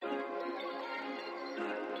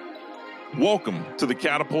Welcome to the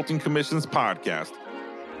Catapulting Commissions podcast.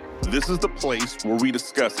 This is the place where we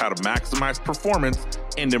discuss how to maximize performance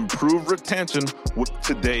and improve retention with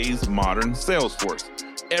today's modern sales force.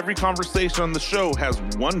 Every conversation on the show has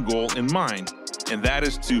one goal in mind, and that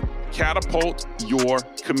is to catapult your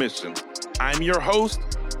commissions. I'm your host,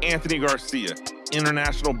 Anthony Garcia,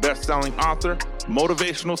 international best-selling author,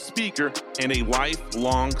 motivational speaker, and a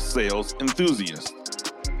lifelong sales enthusiast.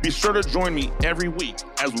 Be sure to join me every week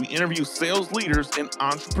as we interview sales leaders and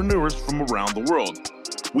entrepreneurs from around the world.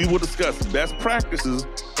 We will discuss best practices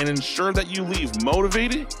and ensure that you leave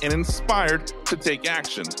motivated and inspired to take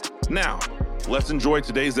action. Now, let's enjoy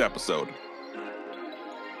today's episode.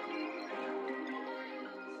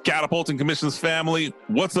 Catapulting Commissions family,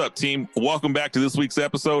 what's up, team? Welcome back to this week's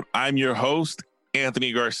episode. I'm your host,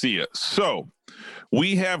 Anthony Garcia. So,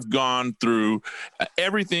 we have gone through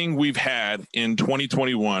everything we've had in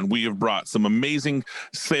 2021. We have brought some amazing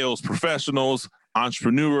sales professionals,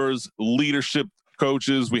 entrepreneurs, leadership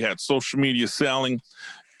coaches. We had social media selling.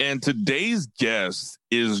 And today's guest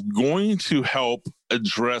is going to help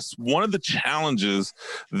address one of the challenges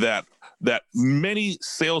that many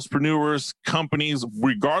salespreneurs, companies,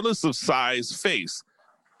 regardless of size, face.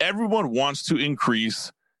 Everyone wants to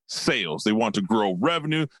increase sales. They want to grow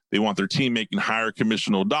revenue. They want their team making higher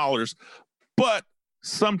commissional dollars, but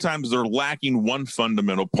sometimes they're lacking one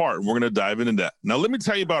fundamental part. We're going to dive into that. Now, let me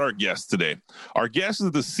tell you about our guest today. Our guest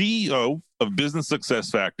is the CEO of Business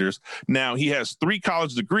Success Factors. Now, he has 3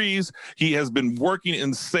 college degrees. He has been working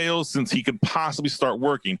in sales since he could possibly start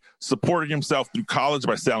working, supporting himself through college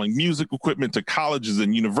by selling music equipment to colleges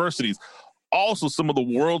and universities. Also, some of the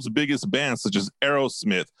world's biggest bands, such as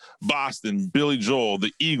Aerosmith, Boston, Billy Joel,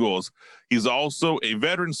 the Eagles. He's also a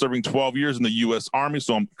veteran serving 12 years in the U.S. Army,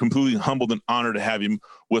 so I'm completely humbled and honored to have him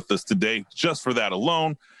with us today just for that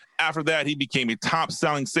alone. After that, he became a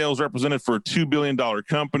top-selling sales representative for a $2 billion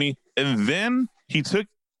company, and then he took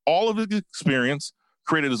all of his experience,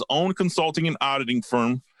 created his own consulting and auditing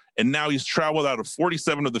firm, and now he's traveled out of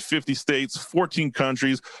 47 of the 50 states, 14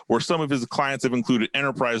 countries, where some of his clients have included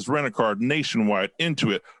Enterprise Rent-A-Car, Nationwide,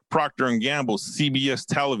 Intuit, Procter & Gamble, CBS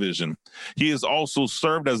Television. He has also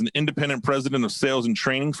served as an independent president of sales and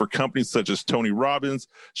training for companies such as Tony Robbins,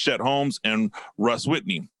 Chet Holmes, and Russ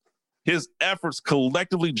Whitney. His efforts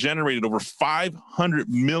collectively generated over $500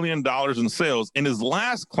 million in sales, and his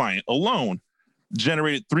last client alone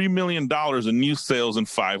generated $3 million in new sales in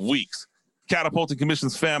 5 weeks. Catapulting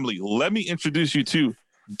Commissions family, let me introduce you to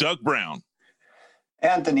Doug Brown.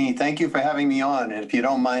 Anthony, thank you for having me on. And if you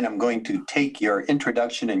don't mind, I'm going to take your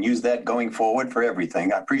introduction and use that going forward for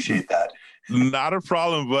everything. I appreciate that. Not a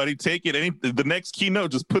problem, buddy. Take it. The next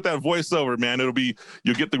keynote, just put that voice over, man.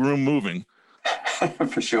 You'll get the room moving.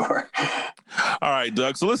 For sure. All right,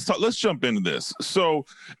 Doug. So let's jump into this. So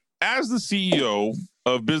as the CEO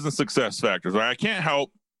of Business Success Factors, right, I can't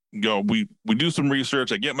help we do some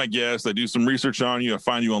research. I get my guests. I do some research on you. I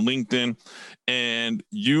find you on LinkedIn, and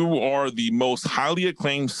you are the most highly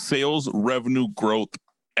acclaimed sales revenue growth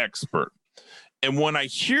expert. And when I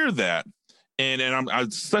hear that, and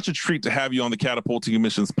it's such a treat to have you on the Catapulting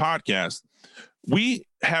Commissions podcast. We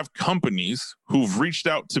have companies who've reached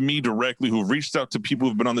out to me directly, who've reached out to people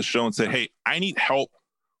who've been on the show and said, "Hey, I need help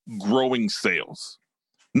growing sales."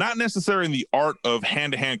 Not necessarily in the art of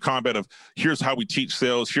hand-to-hand combat of here's how we teach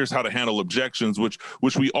sales, here's how to handle objections, which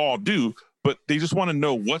we all do, but they just want to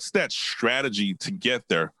know what's that strategy to get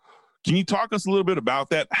there. Can you talk us a little bit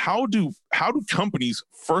about that? How do companies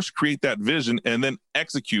first create that vision and then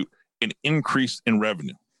execute an increase in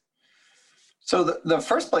revenue? So the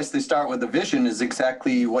first place they start with the vision is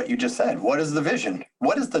exactly what you just said. What is the vision?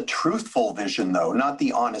 What is the truthful vision, though? Not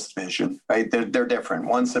the honest vision, right? They're different.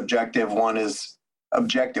 One's subjective, one is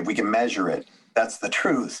objective. We can measure it. That's the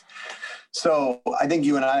truth. So I think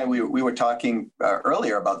you and I, we were talking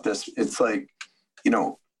earlier about this. It's like,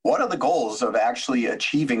 what are the goals of actually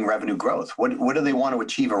achieving revenue growth? What do they want to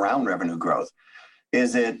achieve around revenue growth?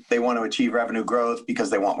 Is it they want to achieve revenue growth because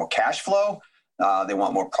they want more cash flow? They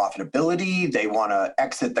want more profitability. They want to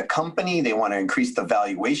exit the company. They want to increase the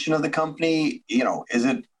valuation of the company. Is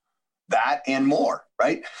it that and more,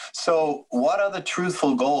 right? So what are the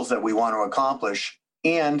truthful goals that we want to accomplish,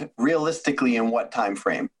 and realistically in what time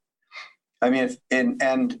frame? I mean,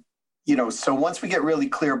 so once we get really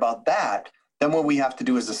clear about that, then what we have to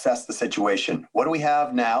do is assess the situation. What do we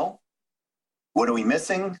have now? What are we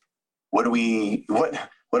missing? What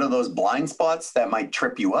are those blind spots that might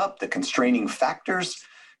trip you up, the constraining factors?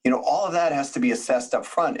 All of that has to be assessed up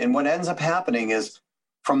front. And what ends up happening is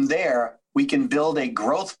from there, we can build a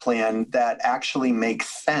growth plan that actually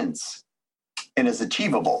makes sense and is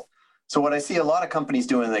achievable. So what I see a lot of companies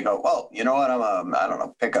doing, they go, well, you know what, I'm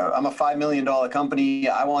a $5 million company.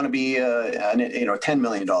 I want to be a $10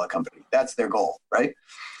 million company. That's their goal, right?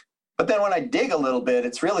 But then when I dig a little bit,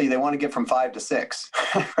 it's really, they want to get from 5 to 6,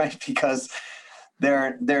 right? Because they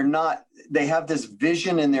have this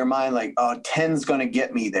vision in their mind, like, oh, 10's going to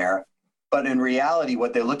get me there. But in reality,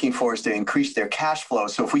 what they're looking for is to increase their cash flow.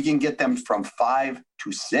 So if we can get them from 5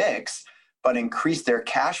 to 6, but increase their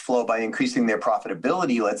cash flow by increasing their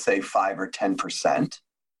profitability, let's say 5 or 10%,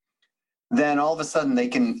 then all of a sudden they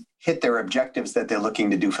can hit their objectives that they're looking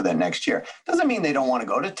to do for the next year. Doesn't mean they don't want to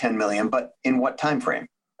go to 10 million, but in what time frame,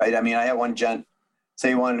 right? I mean, I had one gent say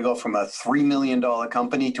he wanted to go from a $3 million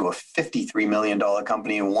company to a $53 million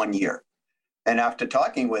company in 1 year. And after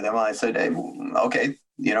talking with him, I said, hey, okay,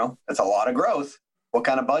 that's a lot of growth. What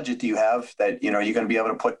kind of budget do you have that, you're going to be able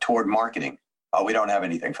to put toward marketing? Oh, we don't have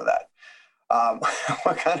anything for that.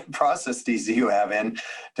 What kind of processes do you have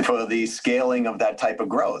for the scaling of that type of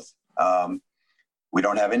growth? We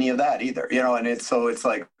don't have any of that either, and it's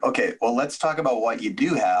like, okay, well, let's talk about what you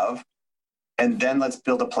do have, and then let's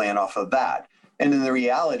build a plan off of that. And in the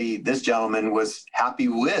reality, this gentleman was happy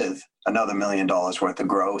with another $1 million worth of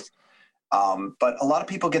growth. But a lot of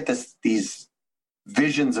people get these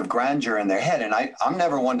visions of grandeur in their head. And I'm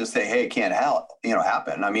never one to say, hey, it can't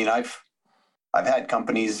happen. I mean, I've had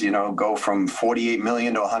companies, go from 48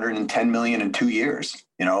 million to 110 million in 2 years,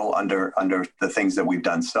 under the things that we've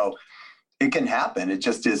done. So it can happen. It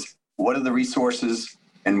just is, what are the resources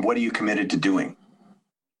and what are you committed to doing?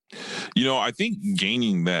 I think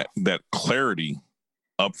gaining that clarity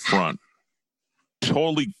up front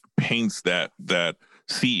totally paints that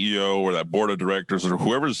CEO or that board of directors or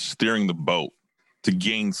whoever's steering the boat to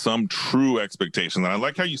gain some true expectation. And I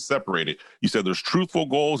like how you separate it. You said there's truthful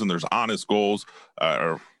goals and there's honest goals,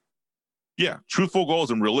 truthful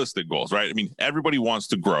goals and realistic goals, right? I mean, everybody wants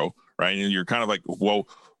to grow, right? And you're kind of like, well,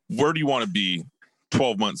 where do you want to be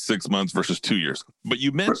 12 months, 6 months versus 2 years? But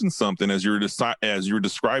you mentioned something as you were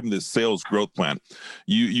describing this sales growth plan.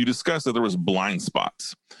 You discussed that there was blind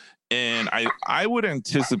spots. And I would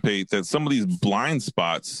anticipate that some of these blind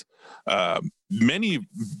spots, many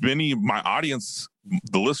of my audience,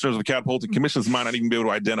 the listeners of Catapulting Commissions, might not even be able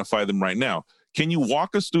to identify them right now. Can you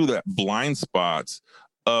walk us through that blind spots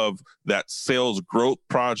of that sales growth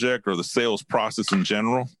project or the sales process in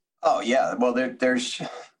general? Oh yeah, well there's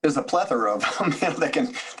a plethora of them that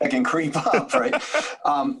can creep up, right?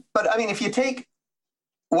 But I mean, if you take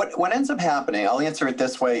what ends up happening, I'll answer it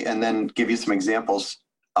this way and then give you some examples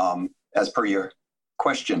as per your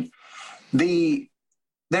question.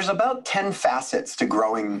 There's about 10 facets to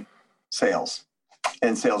growing sales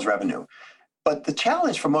and sales revenue. But the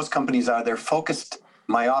challenge for most companies they're focused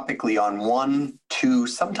myopically on 1, 2,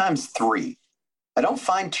 sometimes 3. I don't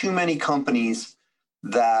find too many companies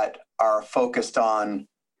that are focused on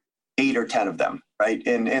 8 or 10 of them, right?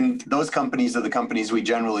 And those companies are the companies we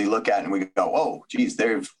generally look at and we go, oh, geez,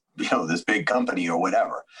 they're this big company or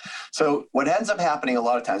whatever. So what ends up happening a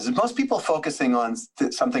lot of times is most people focusing on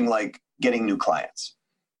something like getting new clients,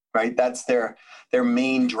 right? That's their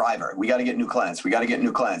main driver. We got to get new clients. We got to get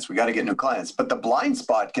new clients. We got to get new clients. But the blind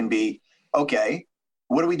spot can be, okay,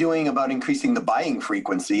 what are we doing about increasing the buying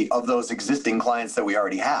frequency of those existing clients that we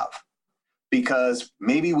already have? Because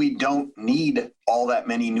maybe we don't need all that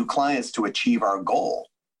many new clients to achieve our goal.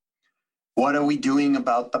 What are we doing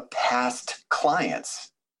about the past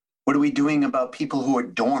clients? What are we doing about people who are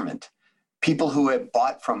dormant? People who have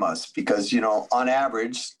bought from us? Because, on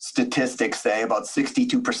average, statistics say about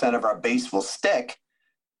 62% of our base will stick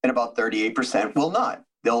and about 38% will not.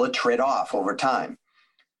 They'll attrit off over time.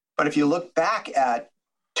 But if you look back at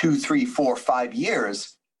 2, 3, 4, 5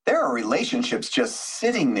 years, there are relationships just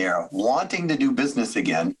sitting there wanting to do business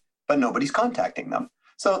again, but nobody's contacting them.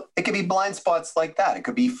 So it could be blind spots like that. It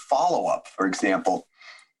could be follow-up, for example.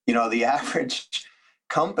 The average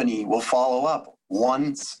company will follow up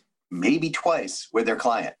once, maybe twice with their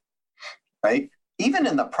client, right? Even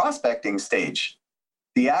in the prospecting stage,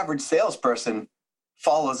 the average salesperson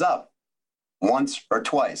follows up once or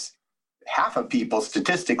twice. Half of people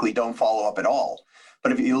statistically don't follow up at all.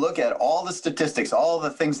 But if you look at all the statistics, all the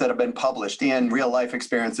things that have been published and real life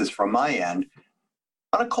experiences from my end,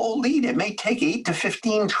 on a cold lead, it may take 8 to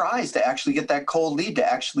 15 tries to actually get that cold lead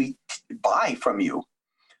to actually buy from you.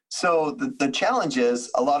 So the challenge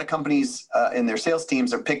is a lot of companies in their sales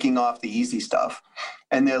teams are picking off the easy stuff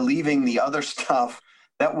and they're leaving the other stuff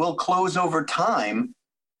that will close over time,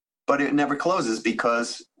 but it never closes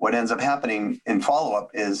because what ends up happening in follow-up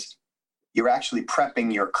is you're actually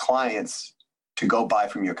prepping your clients to go buy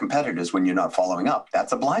from your competitors when you're not following up.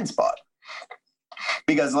 That's a blind spot.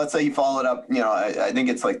 Because let's say you followed up, I think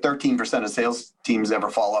it's like 13% of sales teams ever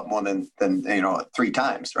follow up more than 3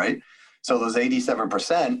 times, right? So those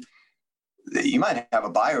 87%, you might have a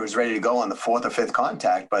buyer who's ready to go on the 4th or 5th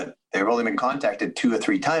contact, but they've only been contacted 2 or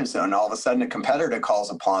 3 times. And all of a sudden a competitor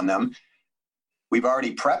calls upon them. We've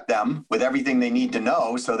already prepped them with everything they need to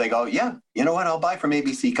know. So they go, yeah, you know what? I'll buy from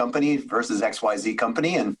ABC company versus XYZ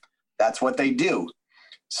company. And that's what they do.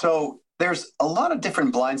 So there's a lot of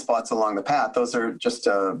different blind spots along the path. Those are just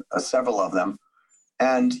several of them.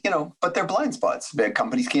 And, but they're blind spots. Big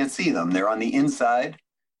companies can't see them. They're on the inside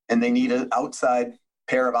and they need an outside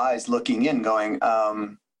pair of eyes looking in going,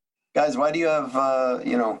 guys, why do you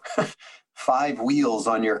have, 5 wheels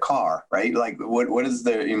on your car, right? Like what is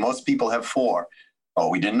most people have 4. Oh,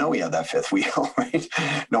 we didn't know we had that 5th wheel, right?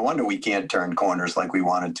 No wonder we can't turn corners like we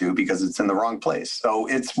wanted to because it's in the wrong place. So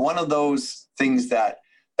it's one of those things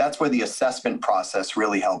that's where the assessment process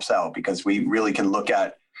really helps out, because we really can look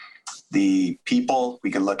at the people, we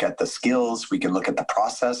can look at the skills, we can look at the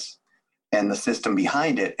process and the system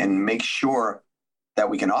behind it and make sure that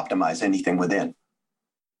we can optimize anything within.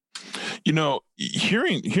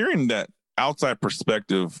 Hearing that outside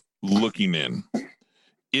perspective looking in,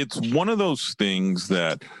 it's one of those things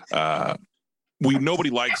that nobody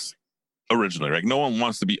likes originally, right? No one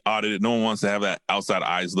wants to be audited. No one wants to have that outside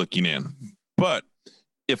eyes looking in. But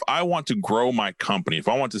if I want to grow my company, if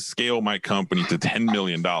I want to scale my company to $10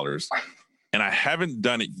 million and I haven't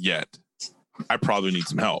done it yet, I probably need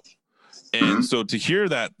some help. And so to hear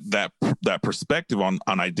that perspective on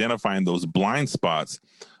identifying those blind spots,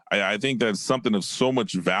 I think that's something of so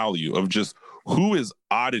much value of just who is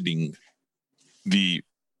auditing the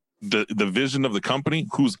vision of the company,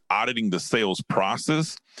 who's auditing the sales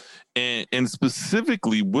process, and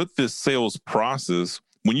specifically with this sales process,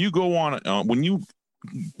 when you go on, when you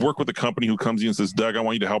work with a company who comes in and says, Doug, I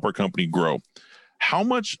want you to help our company grow, how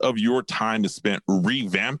much of your time is spent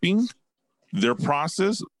revamping their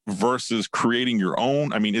process versus creating your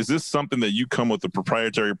own? I mean, is this something that you come with a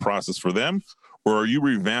proprietary process for them, or are you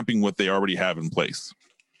revamping what they already have in place?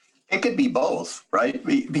 It could be both, right?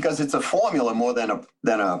 Because it's a formula more than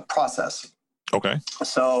a process. Okay.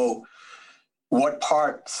 So what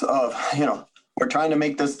parts of, we're trying to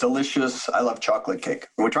make this delicious, I love chocolate cake.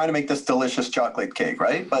 We're trying to make this delicious chocolate cake,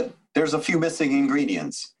 right? But there's a few missing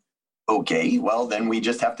ingredients. Okay, well, then we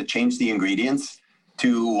just have to change the ingredients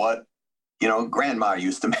to what, grandma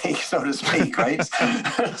used to make, so to speak, right?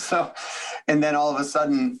 So, and then all of a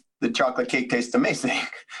sudden the chocolate cake tastes amazing,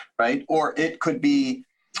 right? Or it could be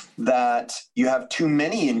that you have too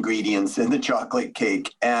many ingredients in the chocolate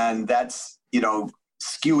cake and that's,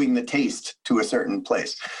 skewing the taste to a certain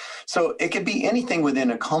place. So it could be anything within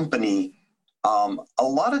a company. A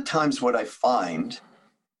lot of times what I find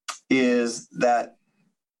is that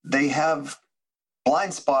they have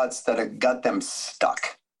blind spots that have got them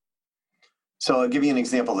stuck. So I'll give you an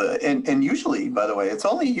example. And usually, by the way, it's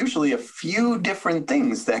only usually a few different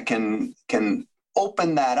things that can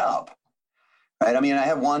open that up. Right? I mean, I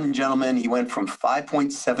have one gentleman, he went from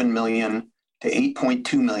 5.7 million to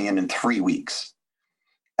 8.2 million in 3 weeks.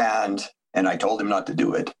 And I told him not to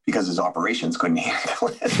do it because his operations couldn't handle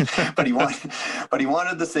it. but he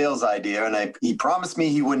wanted the sales idea, and he promised me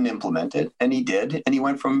he wouldn't implement it, and he did. And he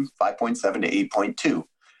went from 5.7 to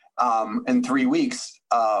 8.2 in 3 weeks.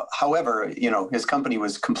 However, his company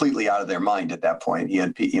was completely out of their mind at that point. He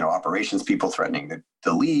had, operations people threatening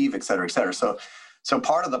to leave, et cetera, et cetera. So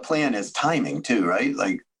part of the plan is timing too, right?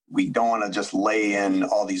 Like we don't want to just lay in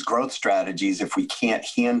all these growth strategies if we can't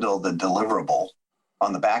handle the deliverable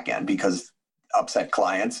on the back end, because upset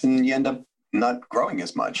clients and you end up not growing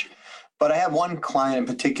as much. But I have one client in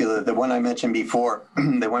particular, the one I mentioned before,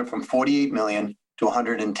 they went from 48 million to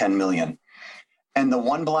 110 million. And the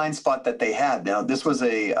one blind spot that they had, now this was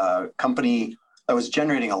a company that was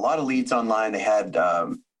generating a lot of leads online. They had,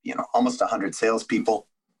 almost 100 salespeople.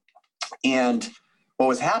 And what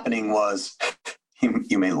was happening was,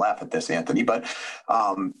 you may laugh at this, Anthony, but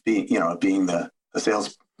being the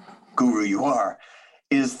sales guru you are,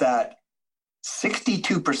 is that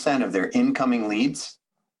 62% of their incoming leads,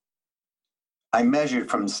 I measured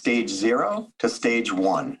from stage 0 to stage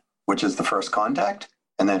 1, which is the first contact.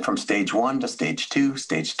 And then from stage 1 to stage 2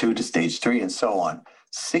 to stage 3, and so on.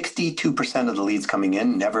 62% of the leads coming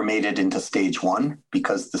in never made it into stage 1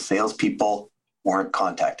 because the salespeople weren't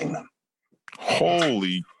contacting them.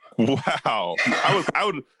 Holy wow!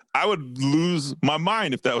 I would lose my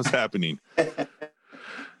mind if that was happening.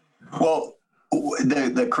 Well,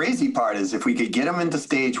 the crazy part is if we could get them into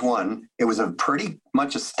stage 1, it was a pretty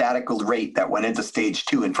much a static rate that went into stage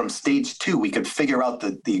 2. And from stage 2, we could figure out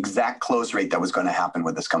the exact close rate that was going to happen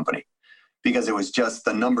with this company. because it was just,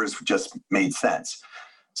 the numbers just made sense.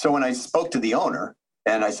 So when I spoke to the owner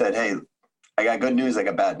and I said, hey, I got good news, I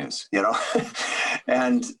got bad news,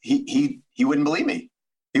 and he wouldn't believe me.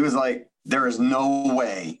 He was like, there is no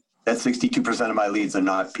way that 62% of my leads are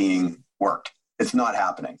not being worked. It's not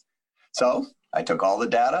happening. So I took all the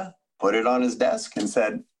data, put it on his desk and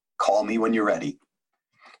said, call me when you're ready.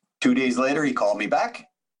 2 days later, he called me back.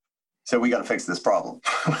 Said, we got to fix this problem.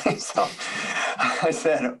 So I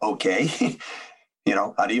said, okay,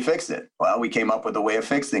 how do you fix it? Well, we came up with a way of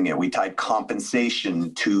fixing it. We tied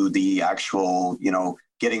compensation to the actual,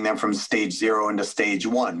 getting them from stage 0 into stage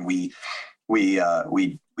 1. We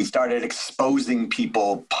started exposing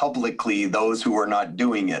people publicly, those who were not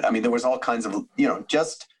doing it. I mean, there was all kinds of,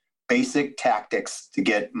 just basic tactics to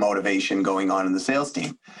get motivation going on in the sales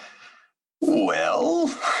team. Well,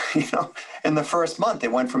 in the first month,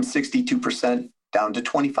 it went from 62% down to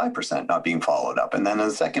 25% not being followed up. And then in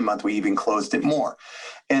the second month, we even closed it more.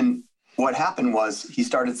 And what happened was he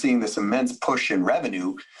started seeing this immense push in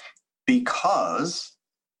revenue because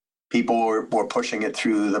people were pushing it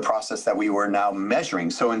through the process that we were now measuring.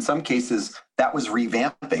 So in some cases, that was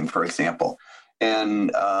revamping, for example. And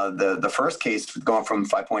the first case going from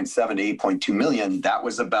 5.7 to 8.2 million, that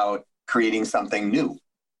was about creating something new,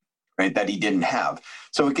 right, that he didn't have.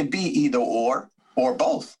 So it could be either or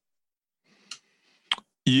both.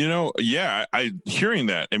 I hearing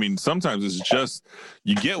that. I mean, sometimes it's just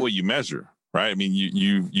you get what you measure, right? I mean,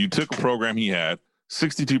 you took a program he had,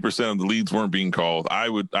 62% of the leads weren't being called. I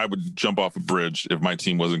would jump off a bridge if my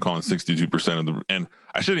team wasn't calling 62% of the, and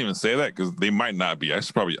I shouldn't even say that because they might not be. I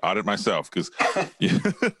should probably audit myself because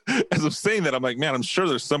as I'm saying that, I'm like, man, I'm sure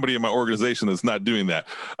there's somebody in my organization that's not doing that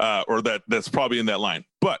or that's probably in that line.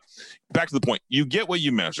 But back to the point, you get what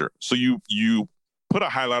you measure. So you put a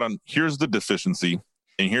highlight on here's the deficiency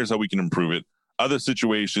and here's how we can improve it. Other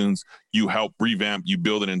situations, you help revamp, you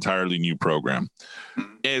build an entirely new program.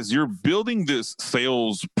 As you're building this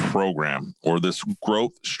sales program or this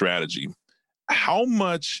growth strategy, how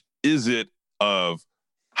much is it of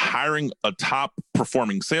hiring a top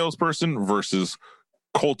performing salesperson versus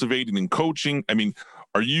cultivating and coaching? I mean,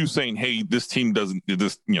 are you saying, hey, this team doesn't,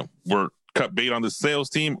 we're cut bait on the sales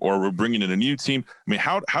team or we're bringing in a new team? I mean,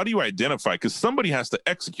 how do you identify? Because somebody has to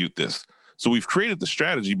execute this. So we've created the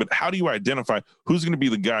strategy, but how do you identify who's going to be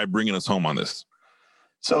the guy bringing us home on this?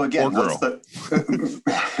 So again, what's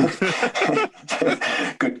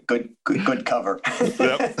good cover.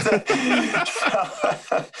 Yep.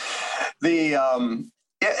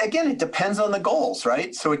 Again, it depends on the goals,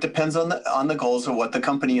 right? So it depends on the goals of what the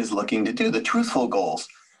company is looking to do, the truthful goals.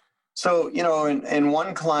 So in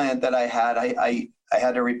one client that I had, I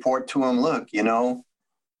had to report to him, look,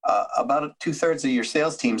 about 2/3 of your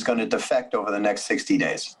sales team is going to defect over the next 60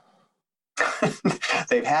 days.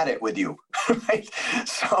 They've had it with you, right?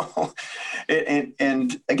 So,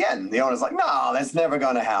 and again, the owner's like, no, that's never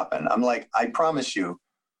going to happen. I'm like, I promise you,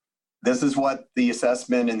 this is what the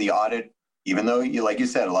assessment and the audit, even though like you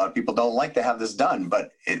said, a lot of people don't like to have this done, but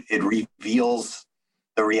it reveals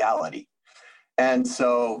the reality. And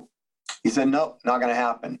so he said, nope, not going to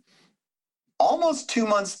happen. Almost 2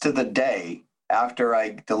 months to the day after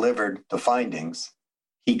I delivered the findings,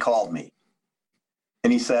 he called me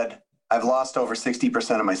and he said, I've lost over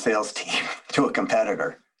 60% of my sales team to a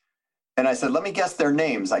competitor. And I said, let me guess their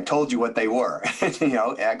names. I told you what they were,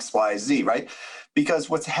 X, Y, Z, right? Because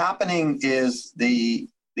what's happening is the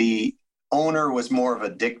owner was more of a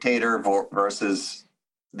dictator versus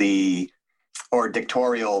dictatorial,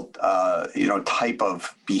 type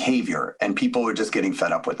of behavior. And people were just getting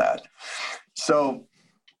fed up with that. So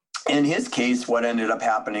in his case, what ended up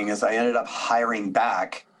happening is I ended up hiring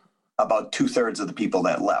back about 2/3 of the people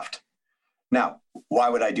that left. Now, why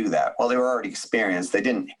would I do that? Well, they were already experienced. They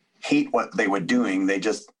didn't hate what they were doing. They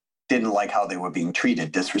just didn't like how they were being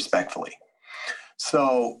treated disrespectfully.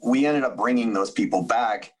 So we ended up bringing those people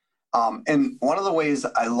back. And one of the ways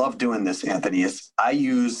I love doing this, Anthony, is I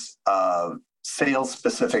use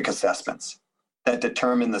sales-specific assessments that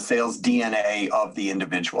determine the sales DNA of the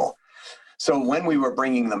individual. So when we were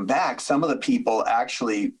bringing them back, some of the people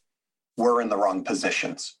actually were in the wrong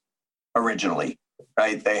positions originally,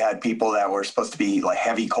 right? They had people that were supposed to be like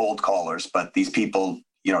heavy cold callers, but these people,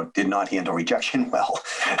 did not handle rejection well.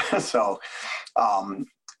 So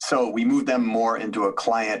we moved them more into a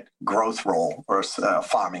client growth role or a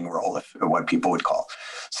farming role, what people would call.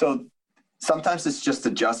 So sometimes it's just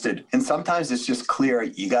adjusted, and sometimes it's just clear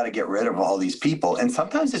you got to get rid of all these people. And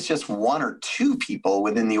sometimes it's just one or two people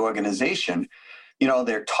within the organization.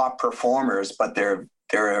 They're top performers, but they're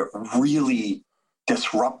really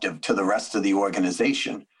disruptive to the rest of the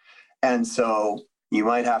organization. And so You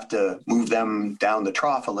might have to move them down the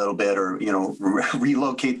trough a little bit, or,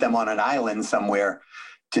 relocate them on an island somewhere.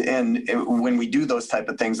 And when we do those type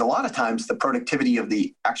of things, a lot of times the productivity of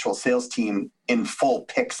the actual sales team in full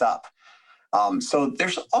picks up. So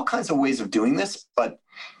there's all kinds of ways of doing this, but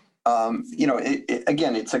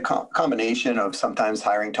again, it's a combination of sometimes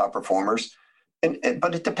hiring top performers,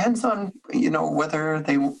 but it depends on where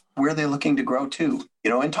they're looking to grow to.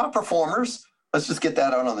 And top performers, let's just get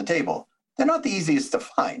that out on the table. They're not the easiest to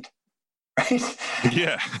find, right?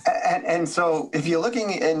 Yeah. And so if you're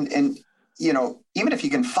looking and even if you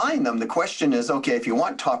can find them, the question is, okay, if you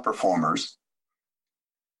want top performers,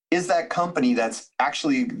 is that company that's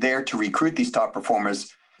actually there to recruit these top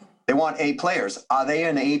performers? They want A players. Are they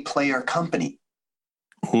an A player company?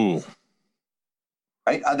 Ooh.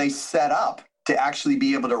 Right? Are they set up to actually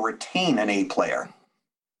be able to retain an A player?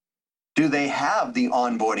 Do they have the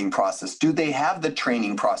onboarding process? Do they have the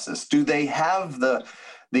training process? Do they have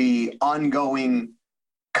the ongoing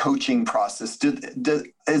coaching process?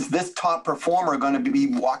 Is this top performer going to be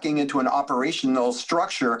walking into an operational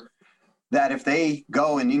structure that if they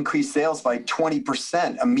go and increase sales by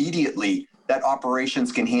 20% immediately, that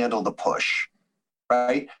operations can handle the push,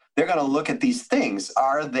 right? They're going to look at these things.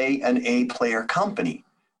 Are they an A player company?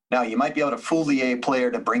 Now, you might be able to fool the A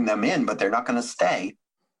player to bring them in, but they're not going to stay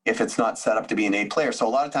if it's not set up to be an A player. So a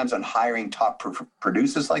lot of times on hiring top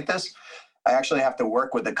producers like this, I actually have to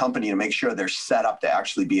work with the company to make sure they're set up to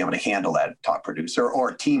actually be able to handle that top producer or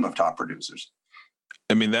a team of top producers.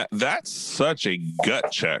 I mean, that's such a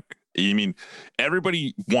gut check. I mean,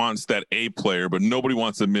 everybody wants that A player, but nobody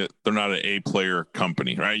wants to admit they're not an A player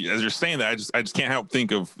company, right? As you're saying that, I just can't help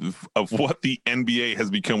think of what the NBA has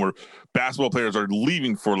become, where basketball players are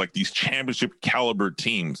leaving for like these championship caliber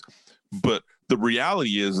teams. But the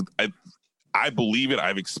reality is, I believe it.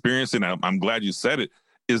 I've experienced it. And I'm glad you said it.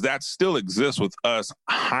 Is that still exists with us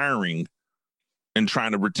hiring and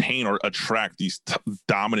trying to retain or attract these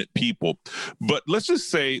dominant people. But let's just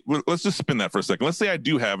spin that for a second. Let's say I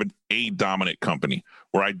do have an A dominant company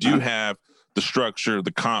where I do have the structure,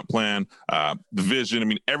 the comp plan, the vision. I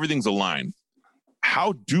mean, everything's aligned.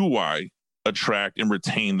 How do I attract and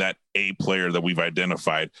retain that A player that we've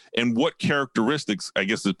identified? And what characteristics, I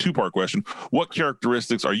guess the two-part question, what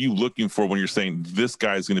characteristics are you looking for when you're saying this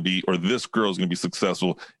guy's going to be, or this girl's going to be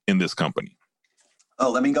successful in this company? Oh,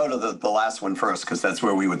 let me go to the last one first, because that's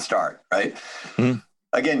where we would start, right? Mm-hmm.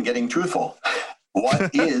 Again, getting truthful. What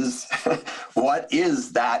is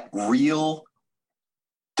that real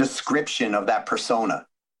description of that persona?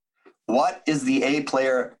 What is the A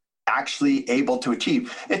player actually able to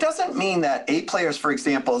achieve? It doesn't mean that A players, for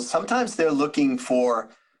example, sometimes they're looking for,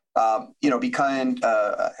 what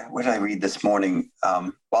did I read this morning?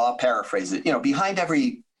 I'll paraphrase it. Behind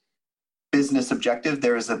every business objective,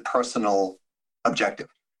 there is a personal objective.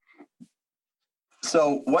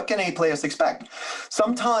 So what can A players expect?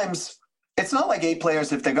 Sometimes it's not like A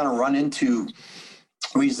players, if they're going to run into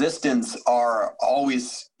resistance, are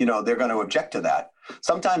always, they're going to object to that.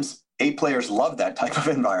 Sometimes A players love that type of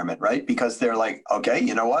environment, right? Because they're like, okay,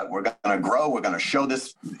 you know what? We're going to grow. We're going to show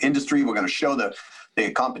this industry. We're going to show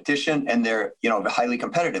the competition, and they're, highly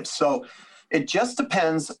competitive. So it just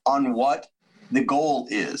depends on what the goal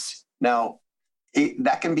is. Now,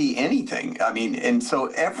 that can be anything. I mean, and so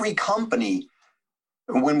every company,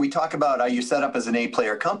 when we talk about, are you set up as an A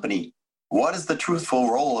player company? What is the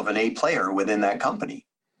truthful role of an A player within that company?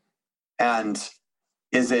 And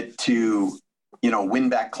is it to, win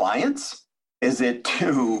back clients? Is it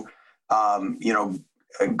to,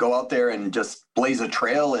 go out there and just blaze a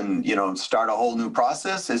trail and, start a whole new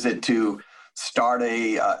process? Is it to start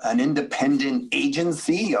an independent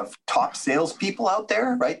agency of top salespeople out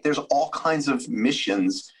there, right? There's all kinds of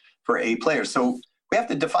missions for A players. So we have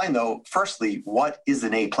to define, though, firstly, what is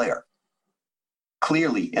an A player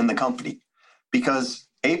clearly in the company? Because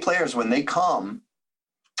A players, when they come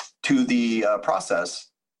to the process,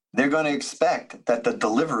 they're going to expect that the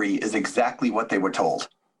delivery is exactly what they were told.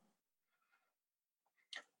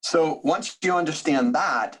 So once you understand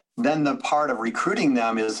that, then the part of recruiting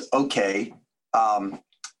them is, okay,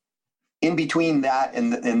 in between that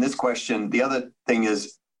and this question, the other thing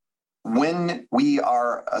is, when we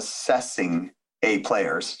are assessing A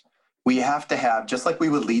players, we have to have, just like we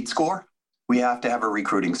would lead score, we have to have a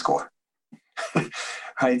recruiting score,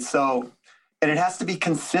 right? So, and it has to be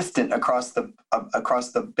consistent across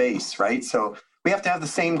the base, right? So we have to have the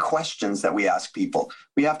same questions that we ask people.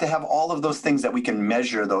 We have to have all of those things that we can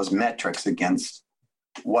measure those metrics against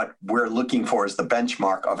what we're looking for as the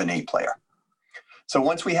benchmark of an A player. So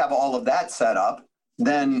once we have all of that set up,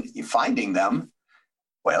 then finding them,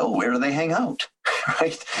 well, where do they hang out?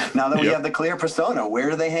 right? Now that we have the clear persona, where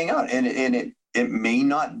do they hang out? And it may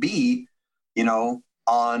not be,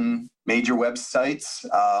 on major websites.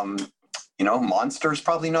 Monster's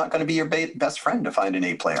probably not going to be your best friend to find an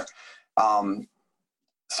A player.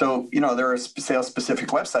 So, there are sales specific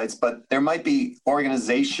websites, but there might be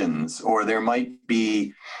organizations, or there might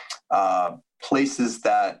be places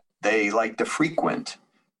that they like to frequent.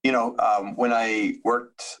 When I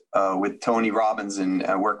worked with Tony Robbins and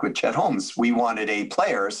worked with Chet Holmes, we wanted A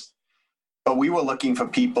players, but we were looking for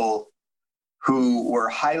people who were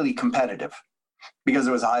highly competitive, because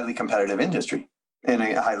it was a highly competitive industry in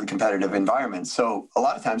a highly competitive environment. So a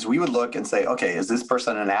lot of times we would look and say, okay, is this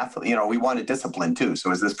person an athlete? We wanted discipline too.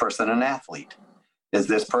 So is this person an athlete? Is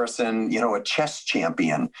this person, a chess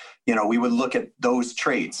champion? We would look at those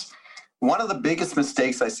traits. One of the biggest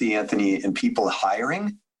mistakes I see, Anthony, in people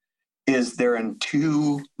hiring is they're in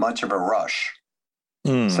too much of a rush.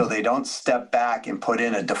 So they don't step back and put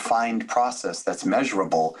in a defined process that's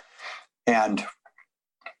measurable. And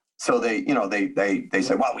so they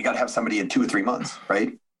say, well, we got to have somebody in 2 or 3 months,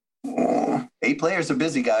 right? A players are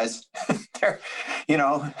busy, guys. They're,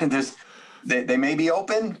 they may be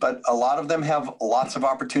open, but a lot of them have lots of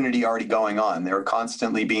opportunity already going on. They're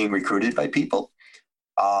constantly being recruited by people.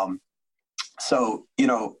 So,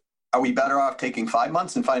 are we better off taking 5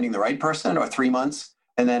 months and finding the right person, or 3 months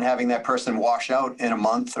and then having that person wash out in a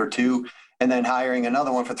month or two, and then hiring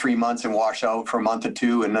another one for 3 months and wash out for a month or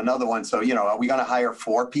two, and another one? So, are we going to hire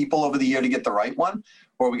 4 people over the year to get the right one?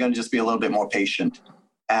 Or are we going to just be a little bit more patient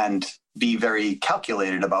and be very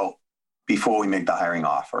calculated about before we make the hiring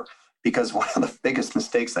offer? Because one of the biggest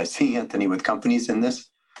mistakes I see, Anthony, with companies in this,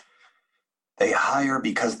 they hire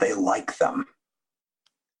because they like them.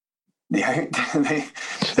 They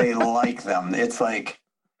like them. It's like,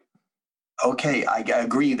 okay, I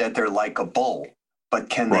agree that they're likable, but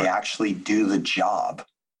can they actually do the job?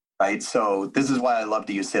 Right. So this is why I love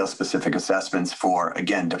to use sales specific assessments for,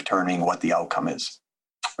 again, determining what the outcome is.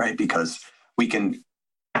 Right. Because we can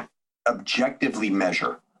objectively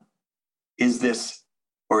measure, is this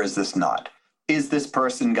or is this not? Is this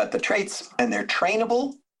person got the traits and they're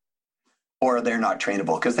trainable, or they're not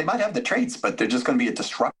trainable? Because they might have the traits, but they're just going to be a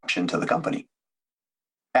disruption to the company.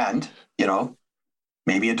 And,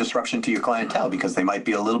 maybe a disruption to your clientele, because they might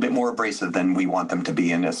be a little bit more abrasive than we want them to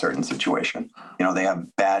be in a certain situation. They have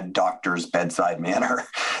bad doctor's bedside manner.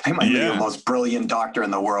 They might be the most brilliant doctor in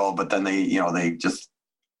the world, but then they just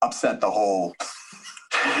upset the whole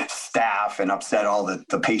staff and upset all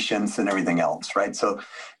the patients and everything else, right? So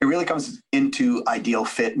it really comes into ideal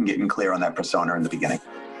fit and getting clear on that persona in the beginning.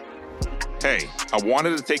 Hey, I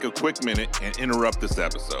wanted to take a quick minute and interrupt this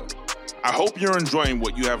episode. I hope you're enjoying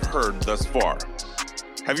what you have heard thus far.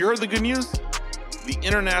 Have you heard the good news? The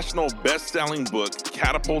international best-selling book,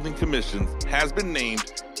 Catapulting Commissions, has been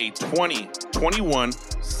named a 2021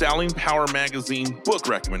 Selling Power Magazine book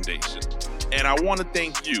recommendation. And I want to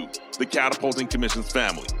thank you, the Catapulting Commissions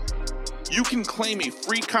family. You can claim a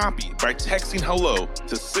free copy by texting hello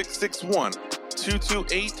to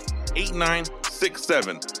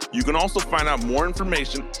 661-228-8967. You can also find out more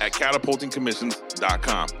information at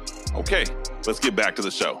catapultingcommissions.com. Okay, let's get back to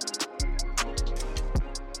the show.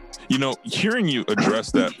 Hearing you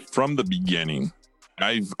address that from the beginning,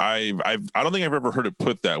 I don't think I've ever heard it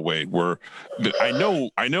put that way. Where I know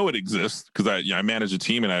it exists, because I manage a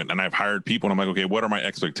team and I've hired people, and I'm like, okay, what are my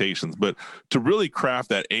expectations? But to really craft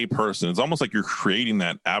that A person, it's almost like you're creating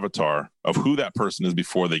that avatar of who that person is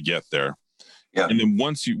before they get there. Yeah. And then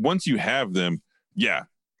once you have them, they're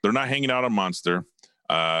not hanging out on Monster.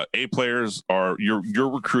 A players are you're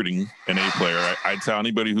recruiting an A player. I tell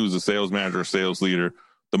anybody who's a sales manager or sales leader,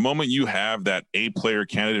 the moment you have that A player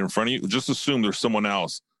candidate in front of you, just assume there's someone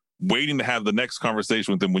else waiting to have the next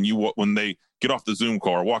conversation with them when they get off the Zoom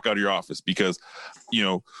call or walk out of your office. Because,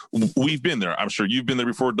 we've been there. I'm sure you've been there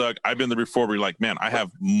before, Doug. I've been there before, where you're like, man, I have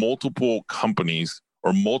multiple companies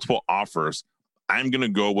or multiple offers. I'm going to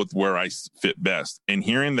go with where I fit best. And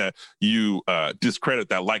hearing that you discredit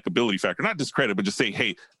that likability factor, not discredit, but just say,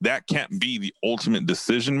 hey, that can't be the ultimate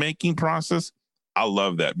decision-making process. I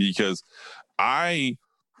love that, because I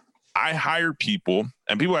hire people,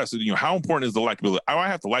 and people ask, how important is the likability? I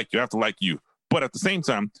have to like you. I have to like you. But at the same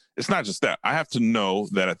time, it's not just that. I have to know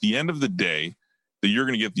that at the end of the day, that you're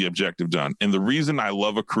going to get the objective done. And the reason I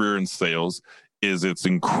love a career in sales is it's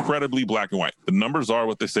incredibly black and white. The numbers are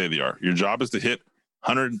what they say they are. Your job is to hit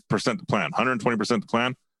 100% the plan, 120% the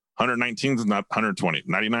plan. 119 is not 120.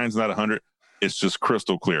 99 is not 100. It's just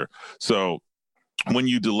crystal clear. So when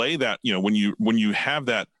you delay that, when you have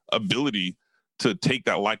that ability to take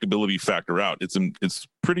that likability factor out. It's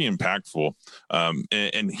pretty impactful.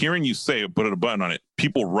 And hearing you say, put a button on it,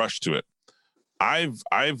 people rush to it.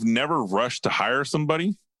 I've never rushed to hire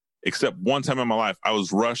somebody, except one time in my life I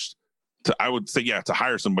was rushed to, I would say, to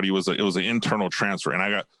hire somebody. It was an internal transfer, and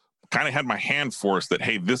I kind of had my hand forced that,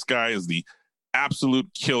 hey, this guy is the absolute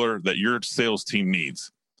killer that your sales team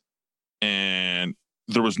needs. And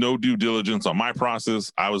there was no due diligence on my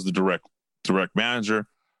process. I was the direct manager,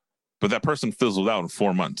 but that person fizzled out in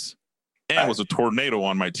 4 months and was a tornado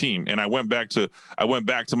on my team. And I went back to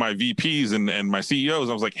my VPs and my CEOs.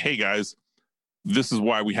 I was like, hey guys, this is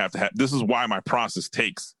why this is why my process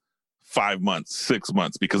takes 5 months, 6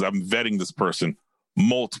 months, because I'm vetting this person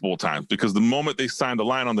multiple times, because the moment they sign the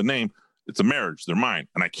line on the name, it's a marriage, they're mine,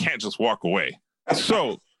 and I can't just walk away.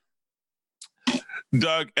 So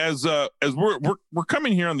Doug, as we're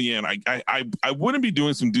coming here on the end, I wouldn't be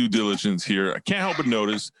doing some due diligence here. I can't help but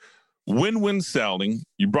notice Win-Win Selling.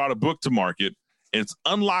 You brought a book to market. It's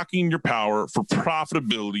Unlocking Your Power for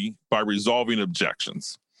Profitability by Resolving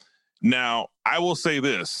Objections. Now, I will say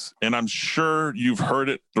this, and I'm sure you've heard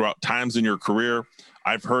it throughout times in your career.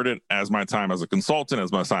 I've heard it as my time as a consultant,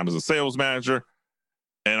 as my time as a sales manager,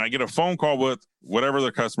 and I get a phone call with whatever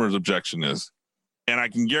the customer's objection is. And I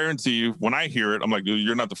can guarantee you, when I hear it, I'm like, dude,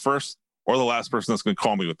 you're not the first or the last person that's going to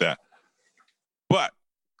call me with that. But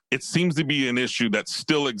it seems to be an issue that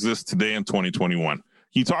still exists today in 2021. Can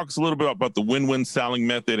you talk us a little bit about the win-win selling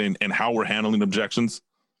method and how we're handling objections?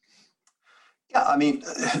 Yeah, I mean,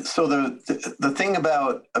 so the thing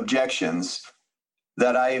about objections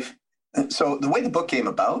so the way the book came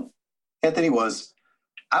about, Anthony, was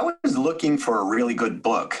I was looking for a really good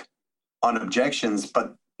book on objections,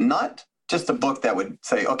 but not just a book that would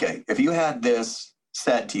say, okay, if you had this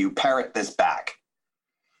said to you, parrot this back.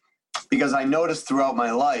 Because I noticed throughout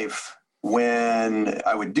my life when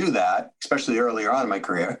I would do that, especially earlier on in my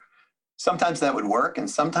career, sometimes that would work and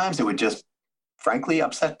sometimes it would just frankly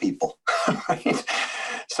upset people. Right?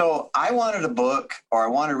 So I wanted a book, or I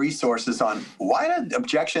wanted resources on why did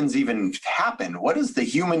objections even happen? What is the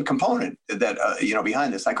human component that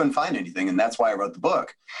behind this? I couldn't find anything, and that's why I wrote the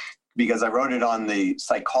book, because I wrote it on the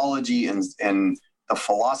psychology and the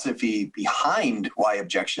philosophy behind why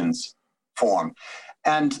objections form.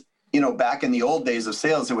 And back in the old days of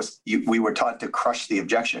sales, we were taught to crush the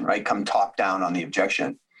objection, right? Come top down on the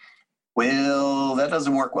objection. Well, that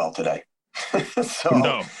doesn't work well today.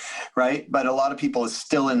 No. Right? But a lot of people are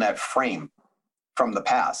still in that frame from the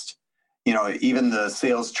past. Even the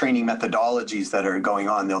sales training methodologies that are going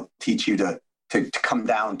on, they'll teach you to come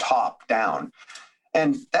down, top down.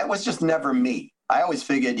 And that was just never me. I always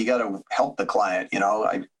figured you got to help the client.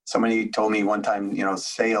 Somebody told me one time,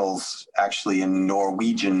 sales actually in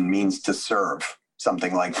Norwegian means to serve,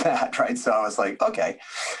 something like that, right? So I was like, okay.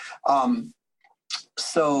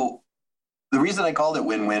 So the reason I called it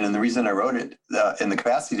Win-Win and the reason I wrote it in the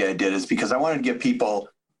capacity I did is because I wanted to give people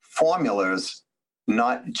formulas,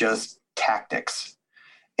 not just tactics.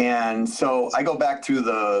 And so I go back through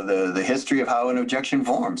the history of how an objection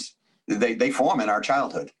forms. They form in our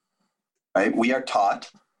childhood, right? We are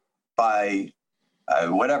taught by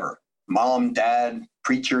whatever, mom, dad,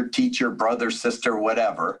 preacher, teacher, brother, sister,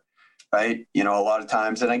 whatever, right? A lot of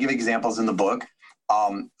times, and I give examples in the book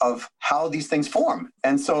of how these things form.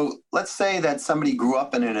 And so let's say that somebody grew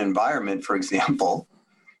up in an environment, for example,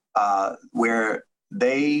 where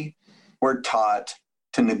they were taught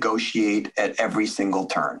to negotiate at every single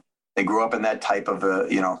turn. They grew up in that type of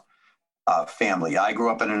family. I grew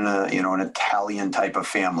up in an Italian type of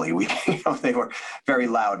family. They were very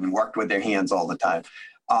loud and worked with their hands all the time.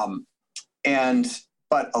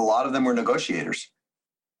 But a lot of them were negotiators.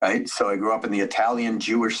 Right. So I grew up in the Italian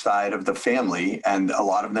Jewish side of the family, and a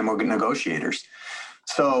lot of them were negotiators.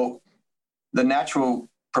 So the natural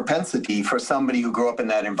propensity for somebody who grew up in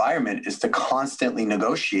that environment is to constantly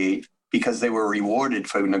negotiate because they were rewarded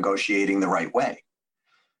for negotiating the right way.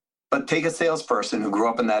 But take a salesperson who grew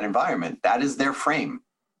up in that environment. That is their frame.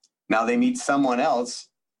 Now they meet someone else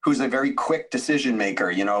who's a very quick decision maker.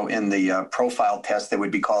 In the profile test, that would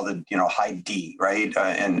be called high D, right?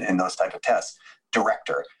 And those type of tests.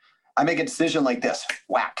 Director. I make a decision like this,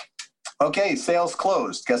 whack. Okay, sales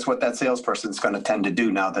closed. Guess what that salesperson's going to tend to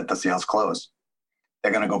do now that the sales closed?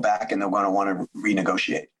 They're going to go back and they're going to want to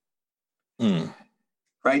renegotiate.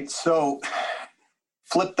 Right? So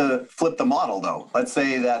flip the model though. Let's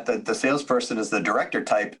say that the salesperson is the director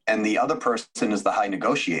type and the other person is the high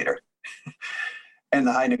negotiator. And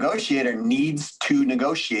the high negotiator needs to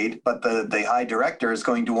negotiate, but the high director is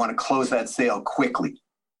going to want to close that sale quickly.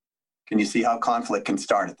 Can you see how conflict can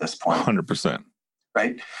start at this point? 100%.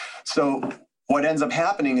 Right? So what ends up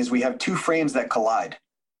happening is we have two frames that collide,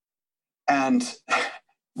 and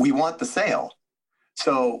we want the sale.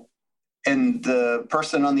 So, and the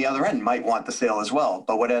person on the other end might want the sale as well.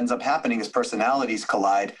 But what ends up happening is personalities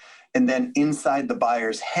collide. And then inside the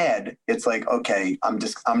buyer's head, it's like, okay, I'm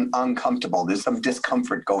uncomfortable. There's some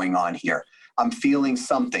discomfort going on here. I'm feeling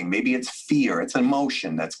something. Maybe it's fear. It's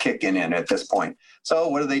emotion that's kicking in at this point. So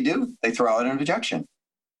what do? They throw out an objection,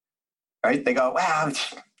 right? They go, wow,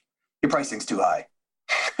 your pricing's too high.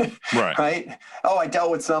 Right. Right. Oh, I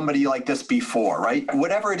dealt with somebody like this before, right?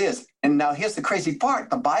 Whatever it is. And now here's the crazy part.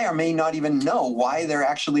 The buyer may not even know why they're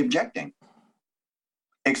actually objecting,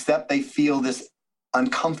 except they feel this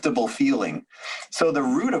uncomfortable feeling. So the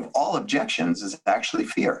root of all objections is actually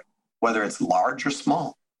fear, whether it's large or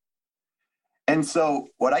small. And so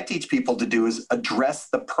what I teach people to do is address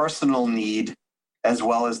the personal need as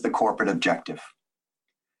well as the corporate objective.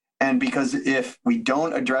 And because if we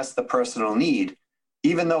don't address the personal need,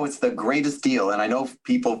 even though it's the greatest deal, and I know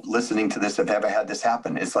people listening to this have ever had this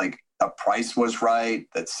happen, it's like the price was right,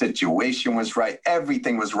 the situation was right,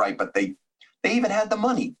 everything was right, but they even had the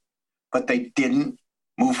money, but they didn't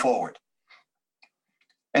move forward.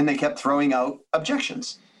 And they kept throwing out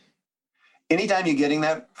objections. Anytime you're getting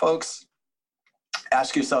that, folks,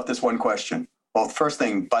 ask yourself this one question. Well, first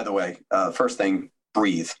thing, by the way,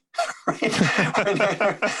 breathe.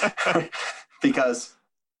 Because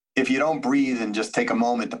if you don't breathe and just take a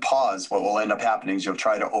moment to pause, what will end up happening is you'll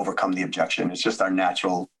try to overcome the objection. It's just our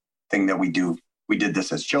natural thing that we do. We did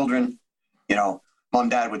this as children. You know, mom,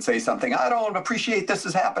 dad would say something, I don't appreciate this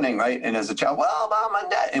is happening, right? And as a child, well, mom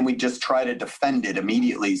and dad, and we just try to defend it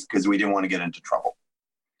immediately because we didn't want to get into trouble.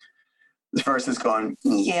 The first is going,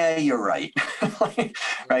 yeah, you're right.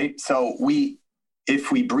 Right? So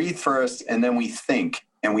if we breathe first and then we think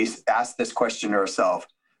and we ask this question to ourselves,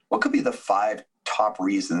 what could be the 5 top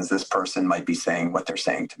reasons this person might be saying what they're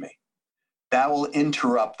saying to me? That will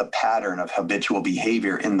interrupt the pattern of habitual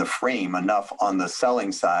behavior in the frame enough on the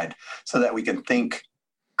selling side so that we can think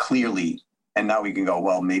clearly. And now we can go,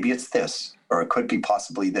 well, maybe it's this, or it could be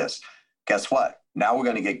possibly this. Guess what? Now we're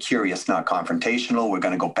going to get curious, not confrontational. We're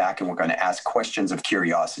going to go back and we're going to ask questions of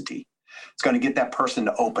curiosity. It's going to get that person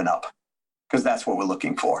to open up because that's what we're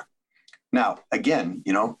looking for. Now, again,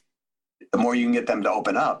 you know, the more you can get them to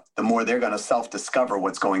open up, the more they're going to self-discover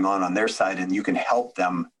what's going on their side, and you can help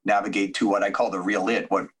them navigate to what I call the real it.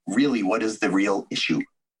 What is the real issue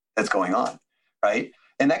that's going on, right?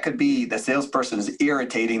 And that could be the salesperson is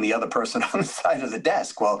irritating the other person on the side of the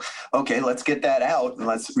desk. Well, okay, let's get that out and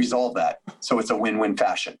let's resolve that. So it's a win-win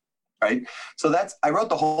fashion, right? So I wrote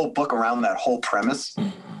the whole book around that whole premise.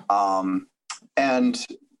 And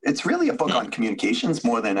it's really a book on communications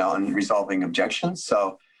more than on resolving objections.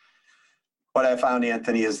 So what I found,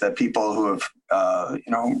 Anthony, is that people who have,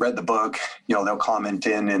 read the book, they'll comment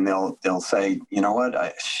in and they'll say, you know what,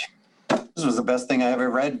 this was the best thing I ever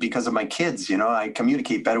read because of my kids. I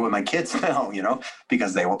communicate better with my kids now,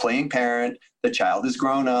 because they were playing parent. The child is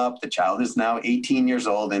grown up. The child is now 18 years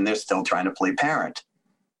old and they're still trying to play parent.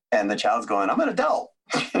 And the child's going, I'm an adult,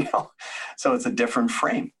 So it's a different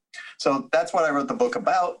frame. So that's what I wrote the book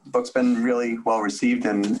about. The book's been really well received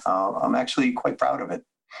and I'm actually quite proud of it.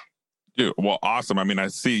 Dude, well, awesome. I mean, I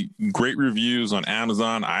see great reviews on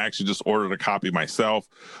Amazon. I actually just ordered a copy myself.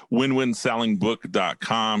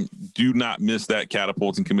 WinWinSellingBook.com. Do not miss that,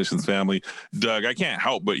 Catapults and Commissions family. Doug, I can't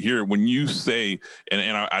help but hear when you say,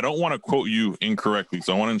 and I don't want to quote you incorrectly,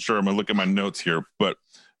 so I want to ensure I'm going to look at my notes here, but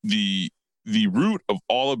the root of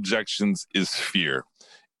all objections is fear.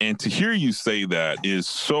 And to hear you say that is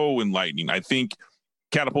so enlightening. I think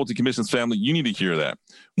Catapult and Commissions family, you need to hear that.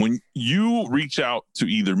 When you reach out to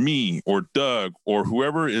either me or Doug or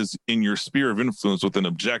whoever is in your sphere of influence with an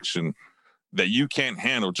objection that you can't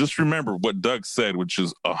handle, just remember what Doug said, which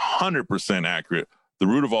is 100% accurate. The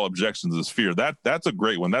root of all objections is fear. That's a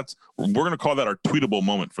great one. We're going to call that our tweetable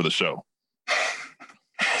moment for the show.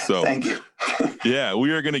 So thank you. Yeah,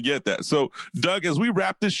 we are going to get that. So, Doug, as we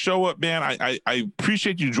wrap this show up, man, I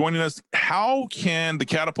appreciate you joining us. How can the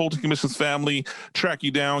Catapult and Commissions family track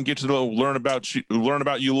you down, get to learn about you a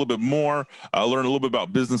little bit more, learn a little bit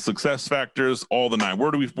about business success factors, all the nine?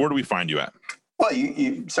 Where do we find you at? Well,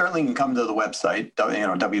 you certainly can come to the website,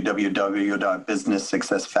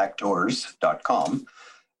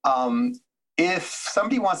 www.businesssuccessfactors.com. If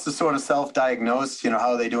somebody wants to sort of self-diagnose,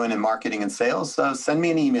 how are they doing in marketing and sales, send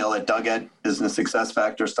me an email at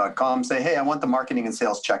doug@businesssuccessfactors.com. Say, hey, I want the marketing and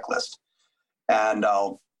sales checklist. And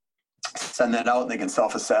I'll send that out and they can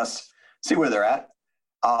self-assess, see where they're at.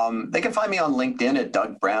 They can find me on LinkedIn at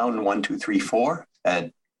Doug Brown 1234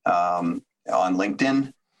 on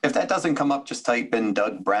LinkedIn. If that doesn't come up, just type in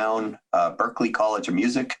Doug Brown, Berklee College of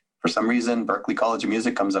Music. For some reason, Berklee College of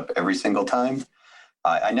Music comes up every single time.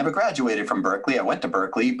 I never graduated from Berklee. I went to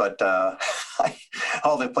Berklee, but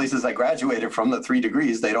all the places I graduated from, the 3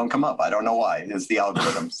 degrees, they don't come up. I don't know why. It's the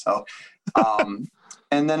algorithm. So,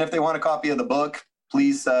 and then if they want a copy of the book,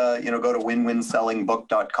 please, go to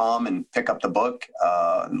winwinsellingbook.com and pick up the book.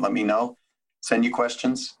 And let me know. Send you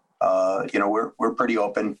questions. We're pretty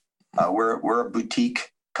open. We're a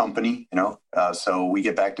boutique company, so we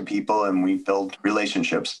get back to people and we build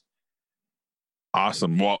relationships.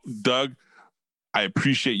 Awesome. Well, Doug, I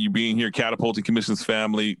appreciate you being here, Catapulting Commissions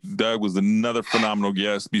family. Doug was another phenomenal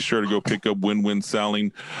guest. Be sure to go pick up Win-Win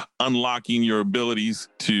Selling, unlocking your abilities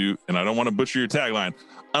to, and I don't want to butcher your tagline,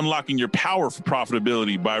 unlocking your power for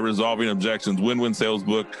profitability by resolving objections. Win-Win Sales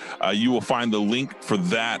book. You will find the link for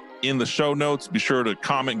that in the show notes. Be sure to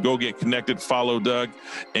comment, go get connected, follow Doug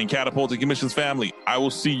and Catapulting Commissions family. I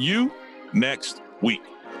will see you next week.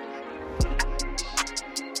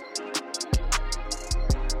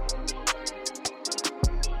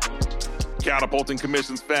 Catapulting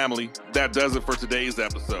Commissions family, that does it for today's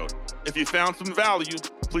episode. If you found some value,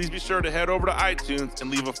 please be sure to head over to iTunes and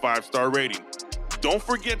leave a 5-star rating. Don't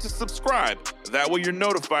forget to subscribe. That way you're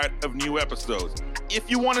notified of new episodes. If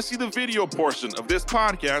you want to see the video portion of this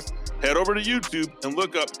podcast, head over to YouTube and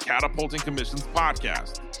look up Catapulting Commissions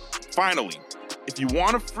Podcast. Finally, if you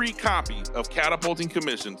want a free copy of Catapulting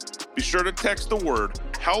Commissions, be sure to text the word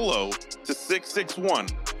HELLO to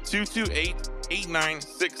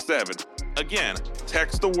 661-228-8967. Again,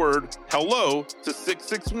 text the word HELLO to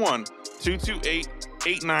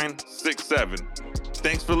 661-228-8967.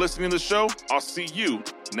 Thanks for listening to the show. I'll see you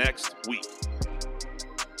next week.